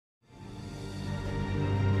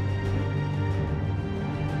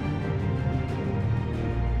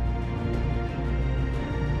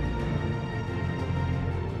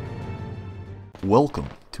Welcome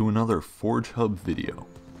to another Forge Hub video.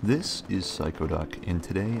 This is PsychoDuck, and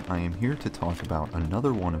today I am here to talk about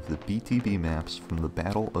another one of the BTB maps from the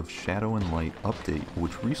Battle of Shadow and Light update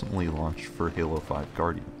which recently launched for Halo 5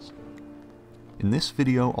 Guardians. In this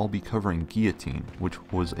video I'll be covering Guillotine, which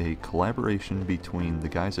was a collaboration between the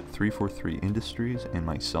guys at 343 Industries and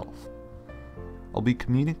myself. I'll be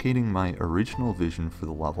communicating my original vision for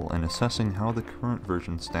the level and assessing how the current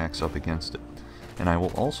version stacks up against it. And I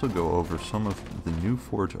will also go over some of the new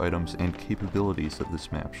Forge items and capabilities that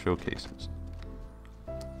this map showcases.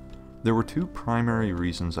 There were two primary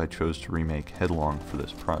reasons I chose to remake Headlong for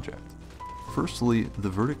this project. Firstly, the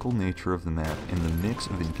vertical nature of the map and the mix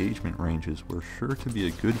of engagement ranges were sure to be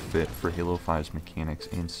a good fit for Halo 5's mechanics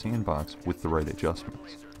and sandbox with the right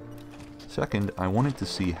adjustments. Second, I wanted to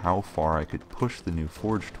see how far I could push the new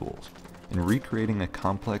Forge tools, and recreating a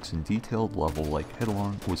complex and detailed level like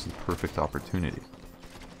Headlong was the perfect opportunity.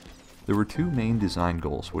 There were two main design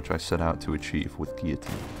goals which I set out to achieve with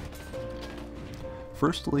Guillotine.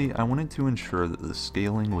 Firstly, I wanted to ensure that the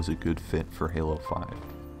scaling was a good fit for Halo 5.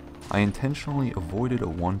 I intentionally avoided a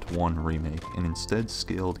one-to-one remake and instead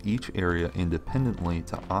scaled each area independently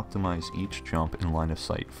to optimize each jump in line of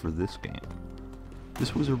sight for this game.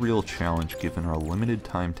 This was a real challenge given our limited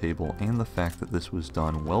timetable and the fact that this was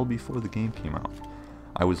done well before the game came out.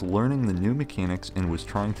 I was learning the new mechanics and was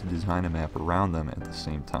trying to design a map around them at the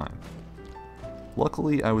same time.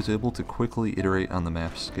 Luckily, I was able to quickly iterate on the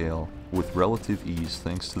map scale with relative ease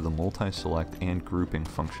thanks to the multi-select and grouping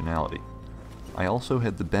functionality. I also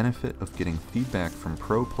had the benefit of getting feedback from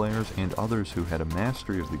pro players and others who had a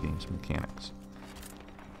mastery of the game's mechanics.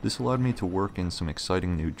 This allowed me to work in some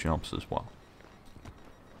exciting new jumps as well.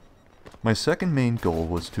 My second main goal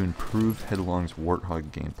was to improve Headlong's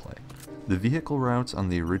Warthog gameplay. The vehicle routes on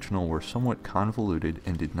the original were somewhat convoluted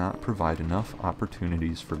and did not provide enough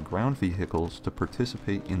opportunities for ground vehicles to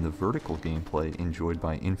participate in the vertical gameplay enjoyed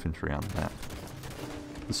by infantry on the map.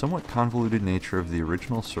 The somewhat convoluted nature of the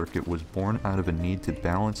original circuit was born out of a need to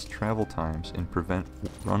balance travel times and prevent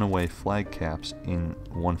runaway flag caps in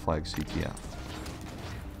one flag CTF.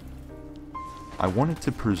 I wanted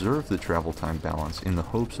to preserve the travel time balance in the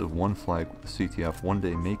hopes of one flag CTF one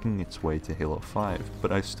day making its way to Halo 5,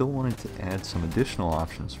 but I still wanted to add some additional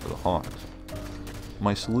options for the Hogs.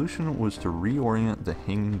 My solution was to reorient the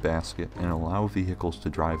hanging basket and allow vehicles to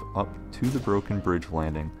drive up to the broken bridge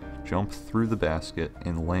landing, jump through the basket,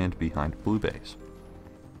 and land behind Blue Base.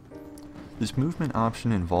 This movement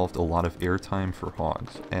option involved a lot of airtime for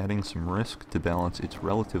Hogs, adding some risk to balance its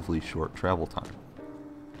relatively short travel time.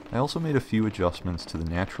 I also made a few adjustments to the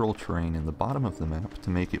natural terrain in the bottom of the map to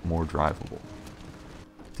make it more drivable.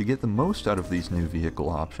 To get the most out of these new vehicle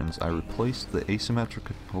options, I replaced the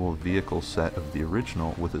asymmetrical vehicle set of the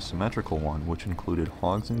original with a symmetrical one which included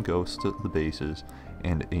Hogs and Ghosts at the bases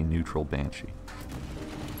and a neutral Banshee.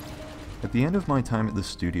 At the end of my time at the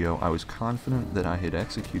studio, I was confident that I had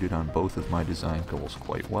executed on both of my design goals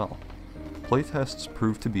quite well. Playtests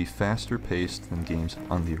proved to be faster paced than games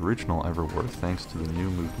on the original ever were thanks to the new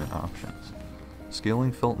movement options.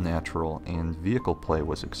 Scaling felt natural and vehicle play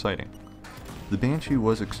was exciting. The Banshee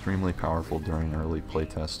was extremely powerful during early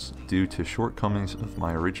playtests due to shortcomings of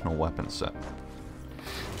my original weapon set.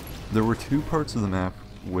 There were two parts of the map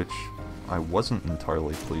which I wasn't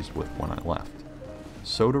entirely pleased with when I left.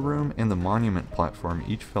 Soda Room and the Monument platform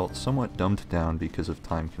each felt somewhat dumbed down because of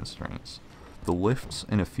time constraints. The lifts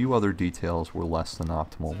and a few other details were less than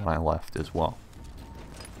optimal when I left as well.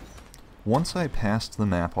 Once I passed the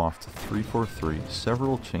map off to 343,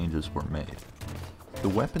 several changes were made. The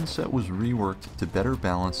weapon set was reworked to better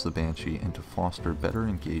balance the Banshee and to foster better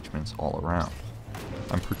engagements all around.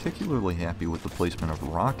 I'm particularly happy with the placement of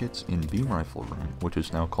rockets in Beam Rifle Room, which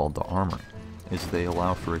is now called the Armory, as they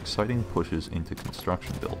allow for exciting pushes into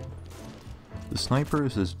construction build. The sniper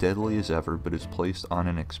is as deadly as ever, but is placed on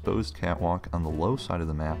an exposed catwalk on the low side of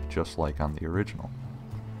the map, just like on the original.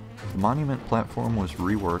 The Monument platform was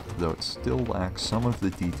reworked, though it still lacks some of the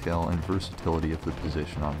detail and versatility of the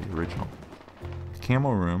position on the original. The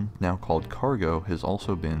Camo Room, now called Cargo, has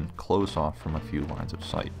also been closed off from a few lines of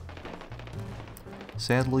sight.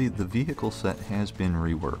 Sadly, the vehicle set has been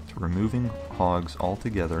reworked, removing Hogs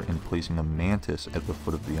altogether and placing a Mantis at the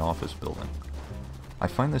foot of the office building. I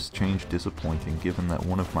find this change disappointing given that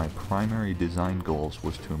one of my primary design goals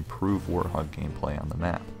was to improve Warthog gameplay on the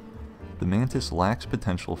map. The Mantis lacks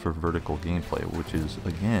potential for vertical gameplay, which is,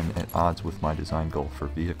 again, at odds with my design goal for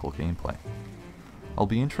vehicle gameplay. I'll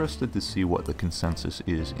be interested to see what the consensus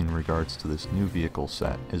is in regards to this new vehicle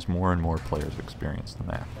set as more and more players experience the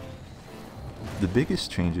map. The biggest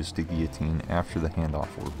changes to Guillotine after the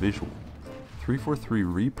handoff were visual. 343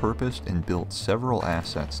 repurposed and built several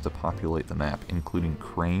assets to populate the map, including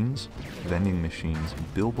cranes, vending machines,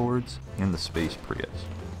 billboards, and the Space Prius.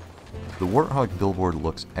 The Warthog billboard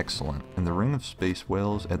looks excellent, and the ring of space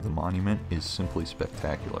whales at the monument is simply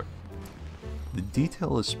spectacular. The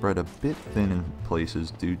detail is spread a bit thin in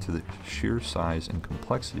places due to the sheer size and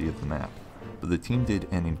complexity of the map, but the team did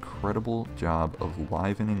an incredible job of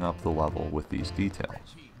livening up the level with these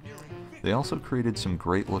details. They also created some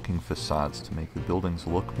great looking facades to make the buildings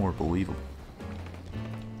look more believable.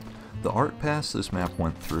 The art pass this map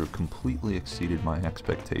went through completely exceeded my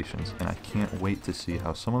expectations, and I can't wait to see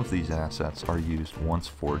how some of these assets are used once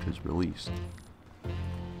Forge is released.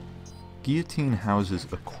 Guillotine houses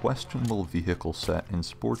a questionable vehicle set and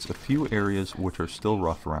sports a few areas which are still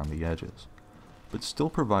rough around the edges, but still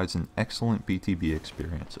provides an excellent BTB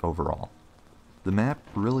experience overall. The map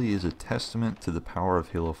really is a testament to the power of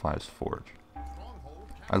Halo 5's Forge.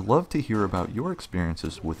 I'd love to hear about your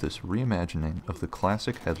experiences with this reimagining of the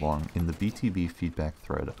classic Headlong in the BTB feedback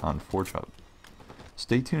thread on Forge Hub.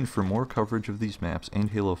 Stay tuned for more coverage of these maps and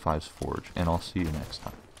Halo 5's Forge, and I'll see you next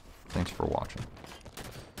time. Thanks for watching.